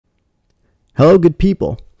Hello, good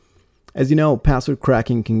people. As you know, password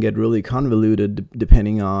cracking can get really convoluted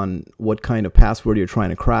depending on what kind of password you're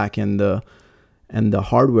trying to crack and the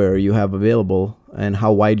hardware you have available and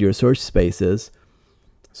how wide your search space is.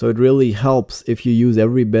 So it really helps if you use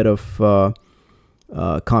every bit of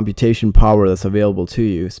computation power that's available to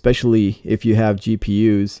you, especially if you have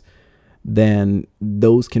GPUs. Then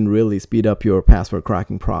those can really speed up your password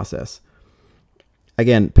cracking process.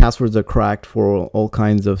 Again, passwords are cracked for all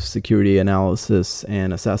kinds of security analysis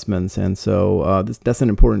and assessments, and so that's an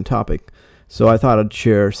important topic. So I thought I'd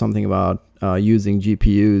share something about using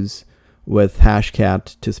GPUs with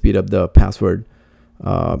Hashcat to speed up the password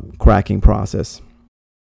cracking process.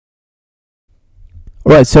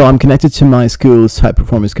 Alright, so I'm connected to my school's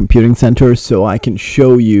high-performance computing center, so I can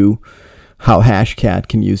show you how Hashcat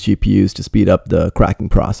can use GPUs to speed up the cracking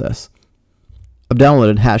process. I've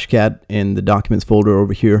downloaded Hashcat in the documents folder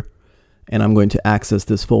over here, and I'm going to access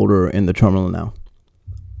this folder in the terminal now.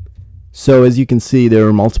 So as you can see, there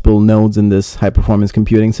are multiple nodes in this high-performance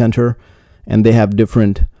computing center, and they have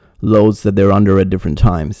different loads that they're under at different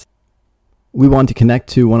times. We want to connect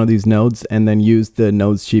to one of these nodes and then use the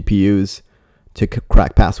node's GPUs to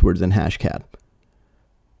crack passwords in Hashcat.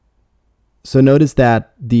 So notice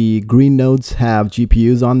that the green nodes have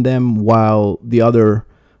GPUs on them, while the other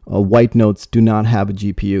white nodes do not have a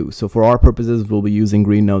GPU. So for our purposes, we'll be using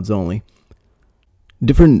green nodes only.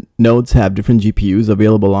 Different nodes have different GPUs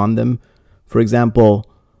available on them. For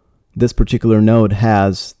example, this particular node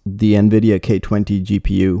has the NVIDIA K20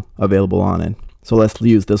 GPU available on it. So let's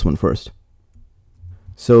use this one first.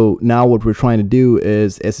 So now what we're trying to do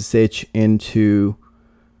is SSH into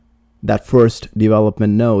that first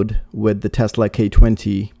development node with the Tesla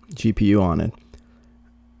K20 GPU on it.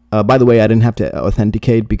 By the way, I didn't have to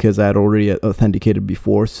authenticate because I had already authenticated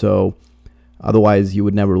before, so otherwise you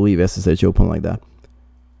would never leave SSH open like that.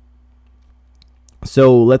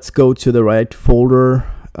 So let's go to the right folder.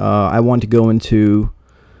 I want to go into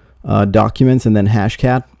documents and then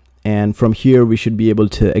Hashcat, and from here we should be able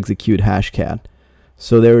to execute Hashcat.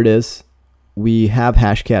 So there it is. We have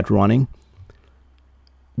Hashcat running.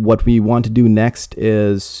 What we want to do next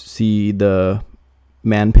is see the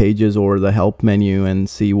man pages or the help menu and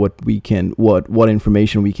see what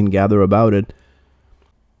information we can gather about it.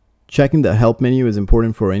 Checking the help menu is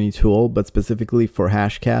important for any tool, but specifically for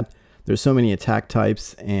Hashcat, there's so many attack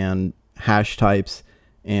types and hash types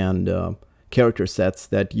and character sets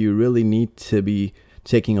that you really need to be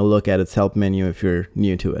taking a look at its help menu if you're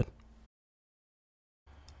new to it.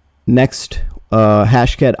 Next,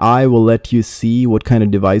 Hashcat I will let you see what kind of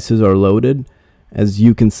devices are loaded. As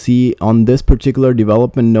you can see on this particular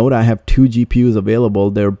development node, I have two GPUs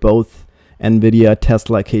available. They're both NVIDIA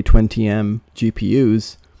Tesla K20M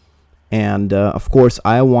GPUs. And of course,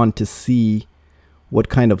 I want to see what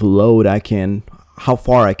kind of load how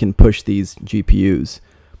far I can push these GPUs.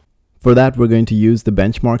 For that, we're going to use the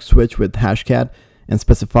benchmark switch with Hashcat and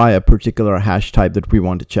specify a particular hash type that we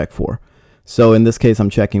want to check for. So in this case, I'm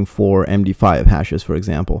checking for MD5 hashes, for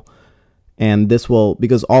example. And this will,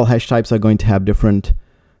 because all hash types are going to have different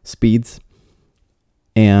speeds.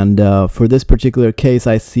 And for this particular case,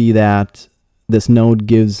 I see that this node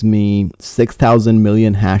gives me 6,000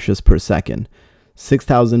 million hashes per second.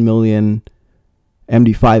 6,000 million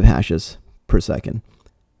MD5 hashes per second.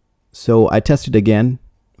 So I tested again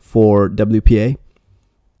for WPA.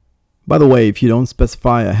 By the way, if you don't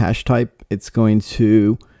specify a hash type, it's going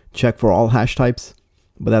to check for all hash types,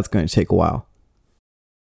 but that's going to take a while.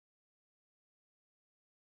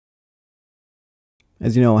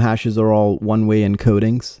 As you know, hashes are all one-way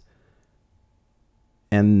encodings,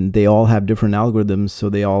 and they all have different algorithms, so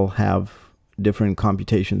they all have different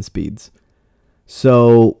computation speeds.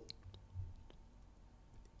 So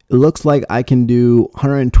it looks like I can do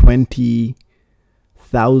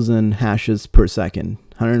 120,000 hashes per second,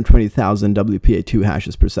 120,000 WPA2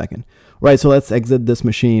 hashes per second. Right, so let's exit this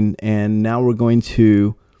machine, and now we're going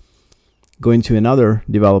to go into another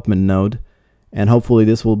development node, and hopefully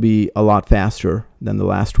this will be a lot faster than the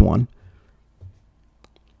last one.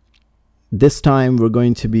 This time we're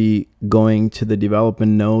going to be going to the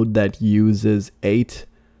development node that uses 8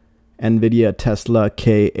 NVIDIA Tesla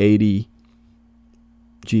K80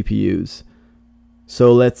 GPUs.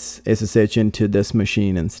 So let's SSH into this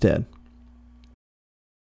machine instead.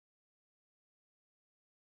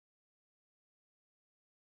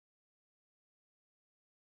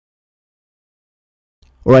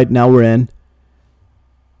 Alright, now we're in.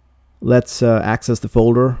 Let's access the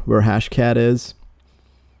folder where Hashcat is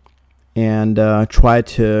and try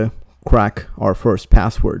to crack our first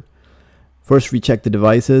password. First, we check the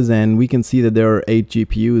devices, and we can see that there are 8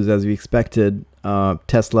 GPUs as we expected.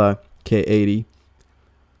 Tesla K80.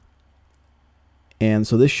 And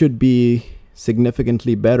so this should be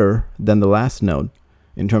significantly better than the last node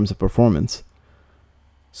in terms of performance.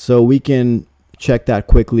 So we can check that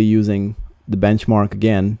quickly using the benchmark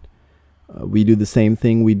again. We do the same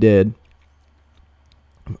thing we did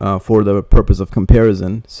for the purpose of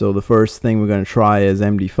comparison. So the first thing we're going to try is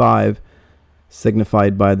MD5,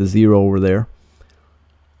 signified by the 0 over there.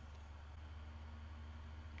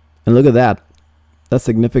 And look at that. That's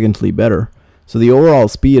significantly better. So the overall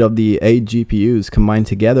speed of the 8 GPUs combined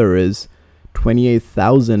together is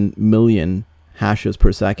 28,000 million hashes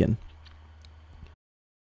per second.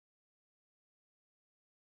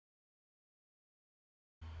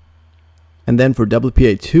 And then for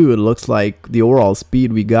WPA2, it looks like the overall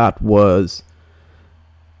speed we got was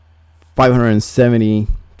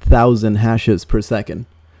 570,000 hashes per second.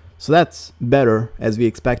 So that's better, as we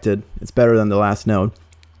expected. It's better than the last node.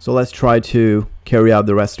 So let's try to carry out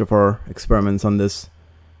the rest of our experiments on this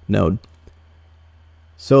node.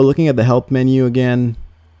 So looking at the help menu again,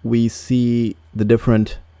 we see the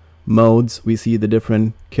different modes, we see the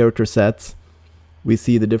different character sets, we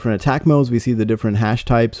see the different attack modes, we see the different hash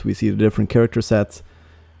types, we see the different character sets.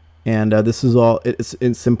 And this is all,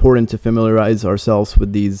 it's important to familiarize ourselves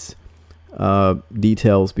with these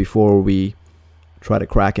details before we try to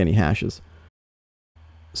crack any hashes.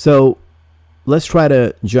 So let's try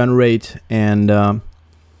to generate an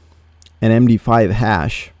MD5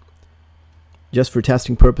 hash. Just for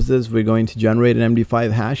testing purposes, we're going to generate an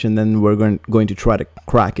MD5 hash, and then we're going to try to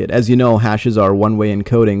crack it. As you know, hashes are one-way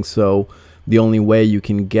encoding, so the only way you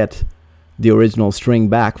can get the original string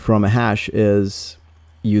back from a hash is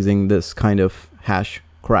using this kind of hash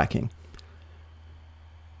cracking.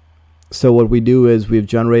 So what we do is we've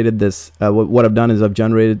generated this, what I've done is I've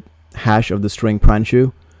generated hash of the string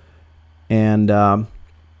Pranshu, and I'm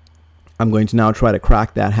going to now try to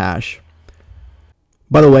crack that hash.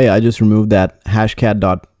 By the way, I just removed that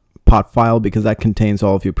hashcat.pot file because that contains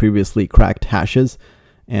all of your previously cracked hashes,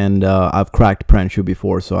 and I've cracked Pranshu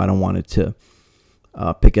before, so I don't want it to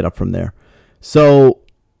pick it up from there. So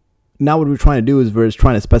now what we're trying to do is we're just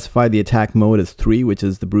trying to specify the attack mode as 3, which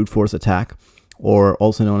is the brute force attack, or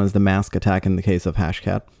also known as the mask attack in the case of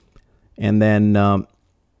Hashcat. And then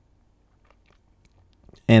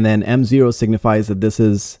M0 signifies that this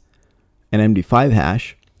is an MD5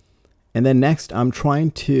 hash. And then next, I'm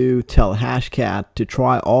trying to tell Hashcat to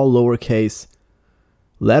try all lowercase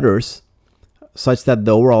letters such that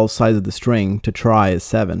the overall size of the string to try is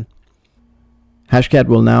 7. Hashcat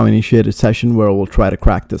will now initiate a session where we'll try to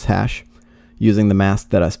crack this hash using the mask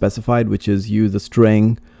that I specified, which is use a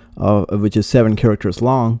string which is 7 characters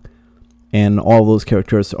long, and all those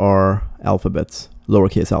characters are alphabets,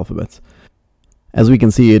 lowercase alphabets. As we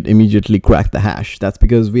can see, it immediately cracked the hash. That's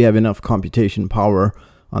because we have enough computation power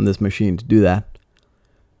on this machine to do that.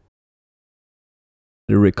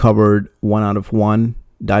 It recovered 1 out of 1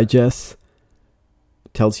 digests.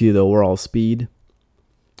 Tells you the overall speed.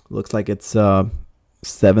 Looks like it's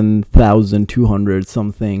 7,200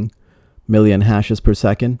 something million hashes per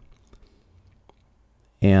second.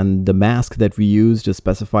 And the mask that we used is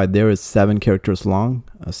specified there is 7 characters long.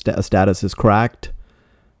 A status is cracked.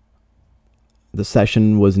 The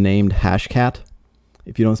session was named Hashcat.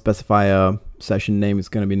 If you don't specify a session name, it's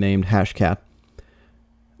going to be named Hashcat.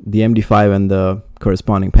 The MD5 and the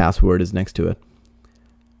corresponding password is next to it.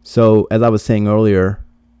 So as I was saying earlier,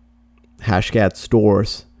 Hashcat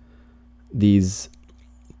stores these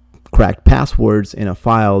cracked passwords in a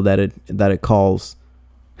file that it calls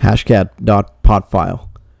hashcat.pot file.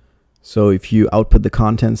 So if you output the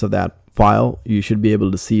contents of that file, you should be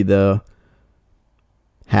able to see the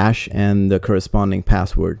hash and the corresponding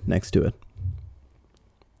password next to it.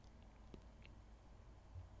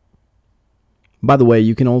 By the way,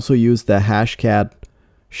 you can also use the hashcat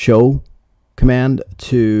show command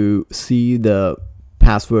to see the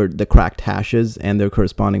password, the cracked hashes and their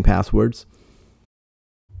corresponding passwords.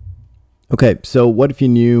 Okay, so what if you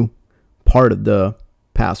knew part of the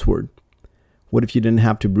password? What if you didn't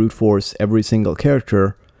have to brute force every single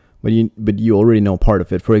character, but you already know part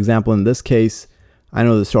of it? For example, in this case, I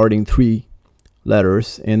know the starting 3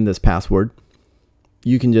 letters in this password.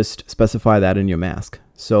 You can just specify that in your mask.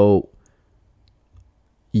 So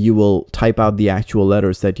you will type out the actual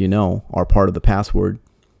letters that you know are part of the password,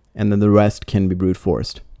 and then the rest can be brute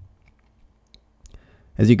forced.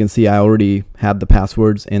 As you can see, I already had the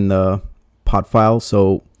passwords in the pot file,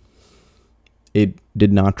 so it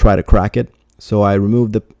did not try to crack it. So I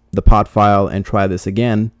removed the pot file and try this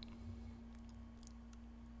again.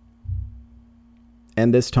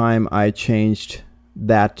 And this time I changed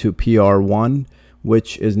that to PR1,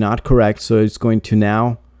 which is not correct. So it's going to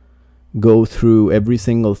now go through every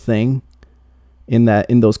single thing in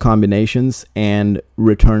those combinations and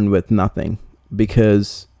return with nothing,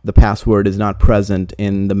 because the password is not present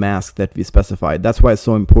in the mask that we specified. That's why it's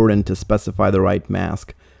so important to specify the right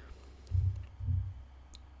mask.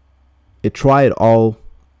 It tried all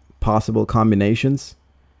possible combinations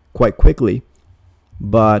quite quickly,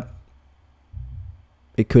 but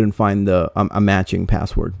it couldn't find a matching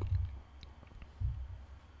password.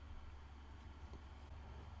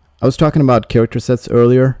 I was talking about character sets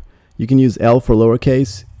earlier. You can use L for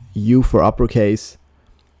lowercase, U for uppercase,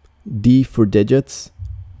 D for digits,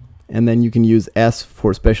 and then you can use S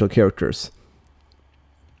for special characters.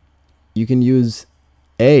 You can use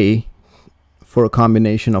A for a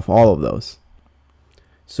combination of all of those.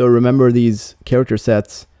 So remember these character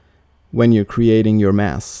sets when you're creating your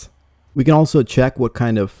masks. We can also check what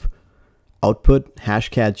kind of output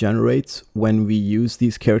Hashcat generates when we use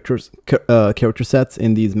these character sets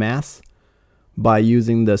in these masks by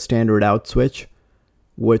using the standard out switch,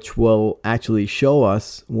 which will actually show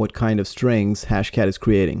us what kind of strings Hashcat is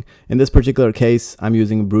creating. In this particular case, I'm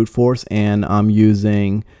using brute force, and I'm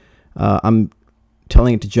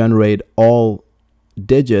telling it to generate all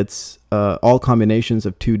digits, all combinations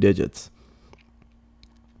of 2 digits.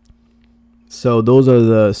 So those are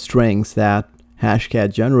the strings that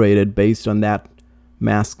Hashcat generated based on that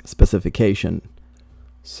mask specification.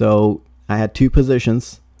 So I had 2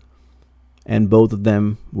 positions, and both of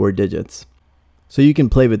them were digits. So you can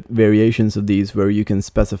play with variations of these where you can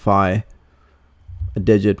specify a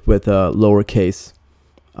digit with a lowercase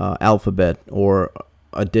alphabet, or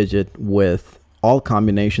a digit with all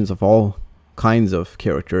combinations of all kinds of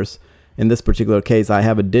characters. In this particular case, I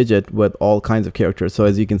have a digit with all kinds of characters. So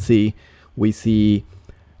as you can see, we see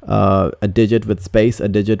a digit with space, a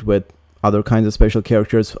digit with other kinds of special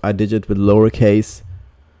characters, a digit with lowercase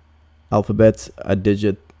alphabets, a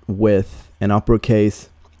digit with an uppercase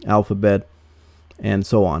alphabet, and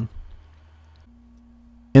so on.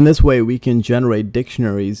 In this way, we can generate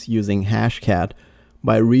dictionaries using Hashcat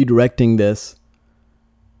by redirecting this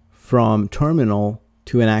from terminal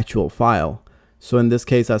to an actual file. So in this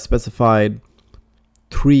case, I specified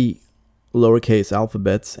 3 lowercase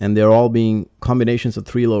alphabets, and they're all being combinations of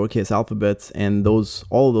 3 lowercase alphabets, and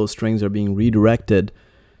all of those strings are being redirected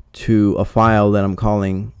to a file that I'm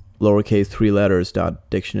calling lowercase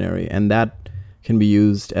 3letters.dictionary, and that can be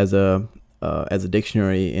used as a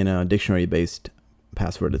dictionary in a dictionary-based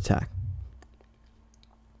password attack.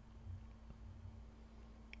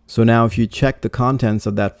 So now if you check the contents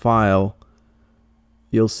of that file,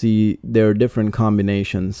 you'll see there are different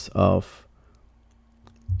combinations of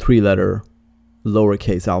 3-letter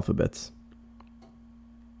lowercase alphabets.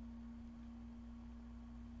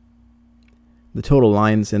 The total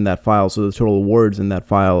lines in that file, so the total words in that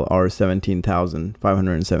file, are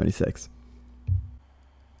 17,576.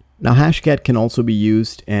 Now Hashcat can also be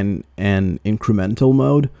used in an incremental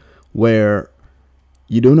mode where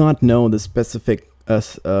you do not know the specific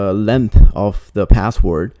length of the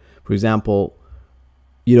password. For example,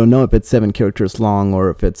 you don't know if it's 7 characters long or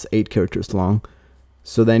if it's 8 characters long.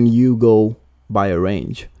 So then you go by a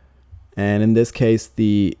range. And in this case,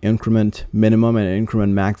 the increment minimum and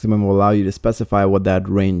increment maximum will allow you to specify what that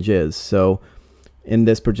range is. So in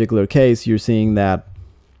this particular case, you're seeing that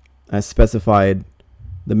I specified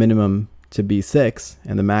the minimum to be 6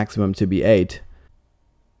 and the maximum to be 8.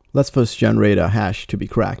 Let's first generate a hash to be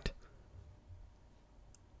cracked.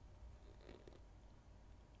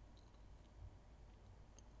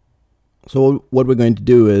 So what we're going to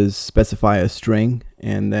do is specify a string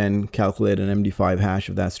and then calculate an MD5 hash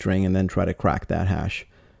of that string and then try to crack that hash.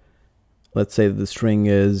 Let's say that the string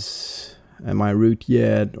is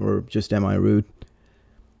AmIRootYet or just AmIRoot.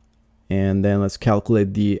 And then let's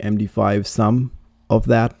calculate the MD5 sum of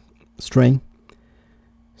that string.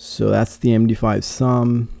 So that's the MD5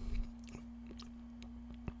 sum.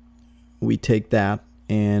 We take that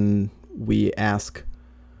and we ask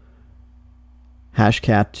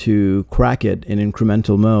Hashcat to crack it in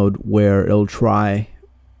incremental mode, where it'll try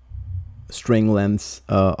string lengths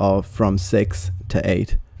from 6 to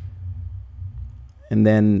 8. And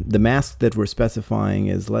then the mask that we're specifying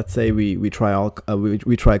is, let's say we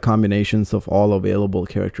try combinations of all available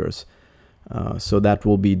characters. So that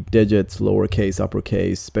will be digits, lowercase,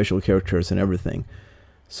 uppercase, special characters, and everything.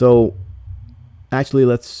 So actually,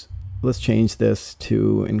 let's change this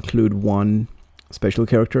to include 1 special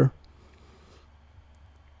character.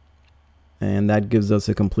 And that gives us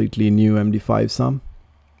a completely new MD5 sum,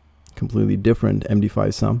 completely different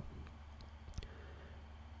MD5 sum.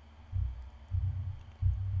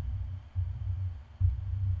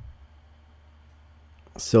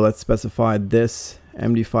 So let's specify this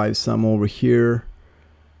MD5 sum over here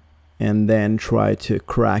and then try to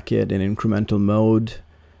crack it in incremental mode,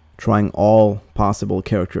 trying all possible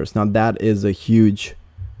characters. Now that is a huge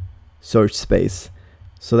search space,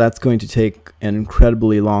 so that's going to take an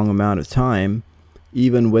incredibly long amount of time,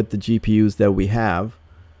 even with the GPUs that we have.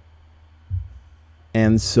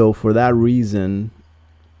 And so for that reason,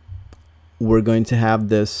 we're going to have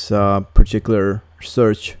this particular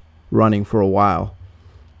search running for a while.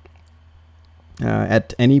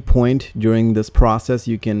 At any point during this process,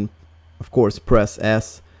 you can of course press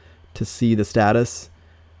S to see the status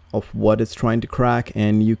of what it's trying to crack,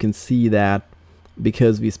 and you can see that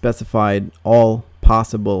because we specified all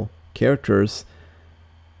possible characters,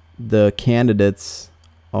 the candidates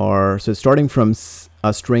are, so starting from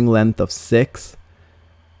a string length of 6,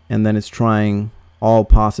 and then it's trying all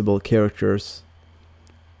possible characters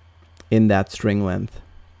in that string length,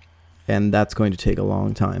 and that's going to take a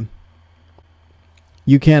long time.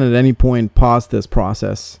 You can at any point pause this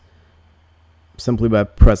process simply by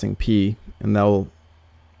pressing P, and that will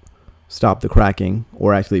stop the cracking,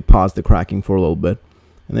 or actually pause the cracking for a little bit.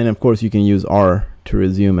 And then of course you can use R to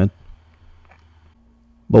resume it.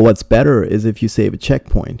 But what's better is if you save a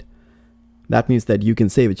checkpoint. That means that you can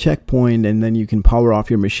save a checkpoint and then you can power off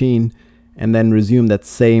your machine and then resume that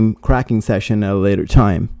same cracking session at a later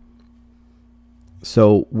time.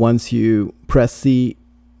 So once you press C,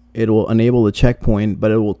 it will enable the checkpoint,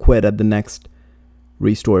 but it will quit at the next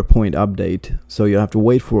restore point update. So you have to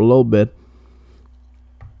wait for a little bit.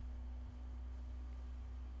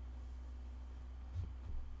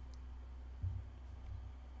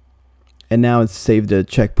 And now it's saved a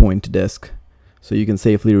checkpoint to disk, so you can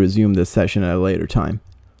safely resume this session at a later time.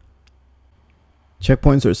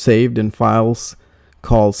 Checkpoints are saved in files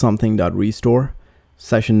called something.restore,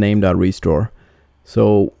 session name.restore.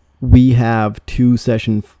 So we have 2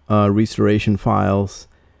 session restoration files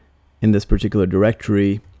in this particular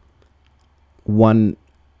directory. One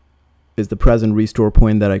is the present restore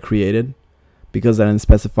point that I created. Because I didn't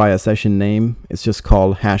specify a session name, it's just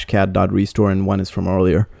called hashcat.restore, and one is from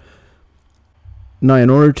earlier. Now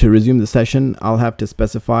in order to resume the session, I'll have to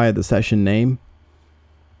specify the session name.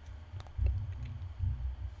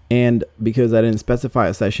 And because I didn't specify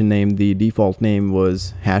a session name, the default name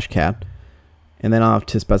was Hashcat. And then I'll have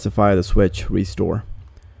to specify the switch restore.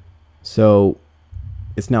 So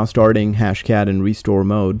it's now starting Hashcat in restore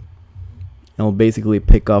mode. And it'll basically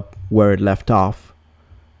pick up where it left off.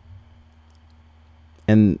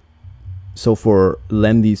 And so for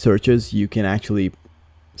lengthy searches, you can actually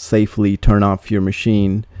safely turn off your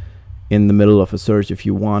machine in the middle of a search if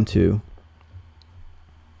you want to.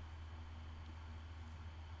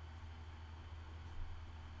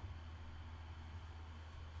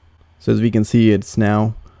 So as we can see, it's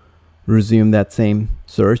now resumed that same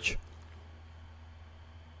search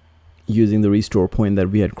using the restore point that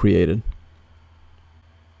we had created.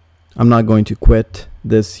 I'm not going to quit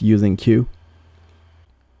this using Q.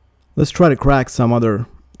 Let's try to crack some other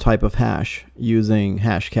type of hash using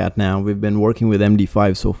Hashcat now. We've been working with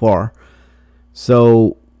MD5 so far.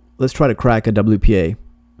 So let's try to crack a WPA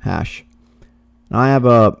hash. Now I have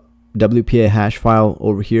a WPA hash file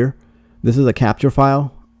over here. This is a capture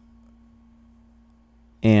file,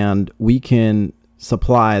 and we can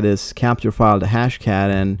supply this capture file to Hashcat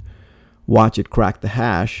and watch it crack the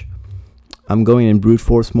hash. I'm going in brute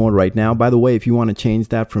force mode right now. By the way, if you want to change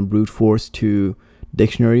that from brute force to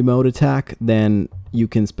dictionary mode attack, then you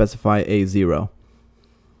can specify A0.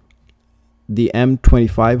 The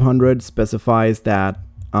M2500 specifies that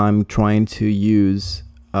I'm trying to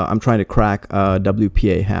crack a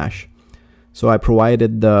WPA hash. So I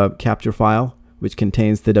provided the capture file, which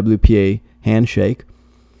contains the WPA handshake,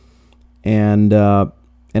 and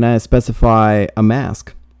I specify a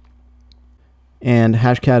mask. And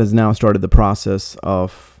Hashcat has now started the process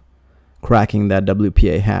of cracking that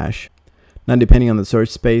WPA hash. Now, depending on the search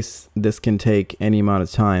space, this can take any amount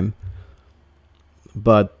of time,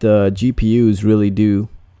 but the GPUs really do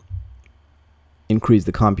increase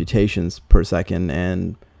the computations per second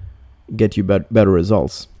and get you better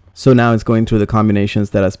results. So now it's going through the combinations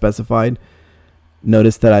that I specified.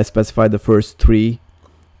 Notice that I specified the first 3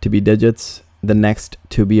 to be digits, the next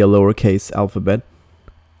to be a lowercase alphabet,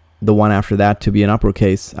 the one after that to be an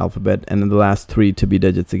uppercase alphabet, and then the last 3 to be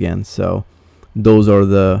digits again. So those are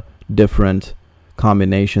the different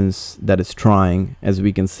combinations that it's trying, as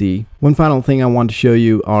we can see. One final thing I want to show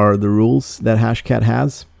you are the rules that Hashcat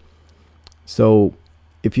has. So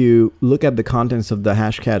if you look at the contents of the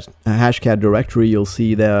Hashcat directory, you'll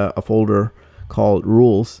see a folder called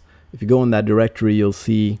rules. If you go in that directory, you'll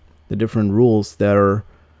see the different rules that are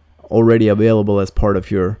already available as part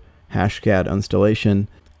of your Hashcat installation,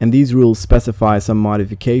 and these rules specify some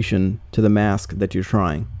modification to the mask that you're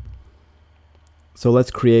trying. So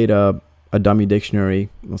let's create a dummy dictionary.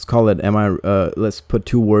 Let's call it let's put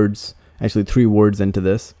 2 words, actually 3 words into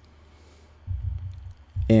this.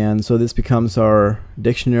 And so this becomes our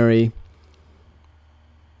dictionary.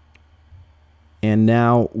 And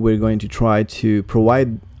now we're going to try to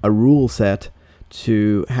provide a rule set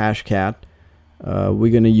to Hashcat.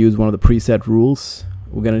 We're going to use one of the preset rules.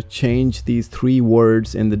 We're going to change these 3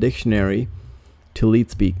 words in the dictionary to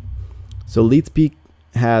leet-speak. So leet-speak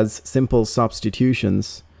has simple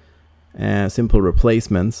substitutions, simple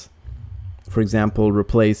replacements. For example,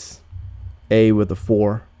 replace A with a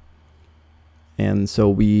 4. And so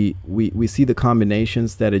we see the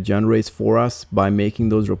combinations that it generates for us by making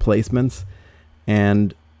those replacements.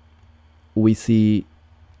 And we see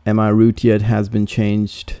AmIRootYet has been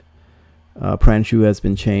changed, Pranshu has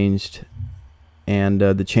been changed, and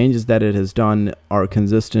the changes that it has done are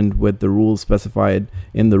consistent with the rules specified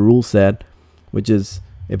in the rule set, which is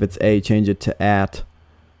if it's A, change it to at,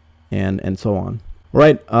 and so on. All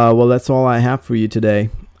right, well, that's all I have for you today.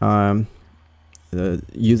 Using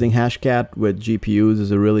Hashcat with GPUs is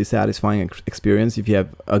a really satisfying experience if you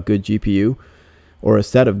have a good GPU or a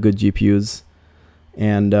set of good GPUs,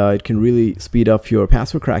 and it can really speed up your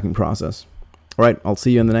password cracking process. All right, I'll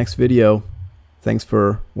see you in the next video. Thanks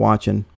for watching.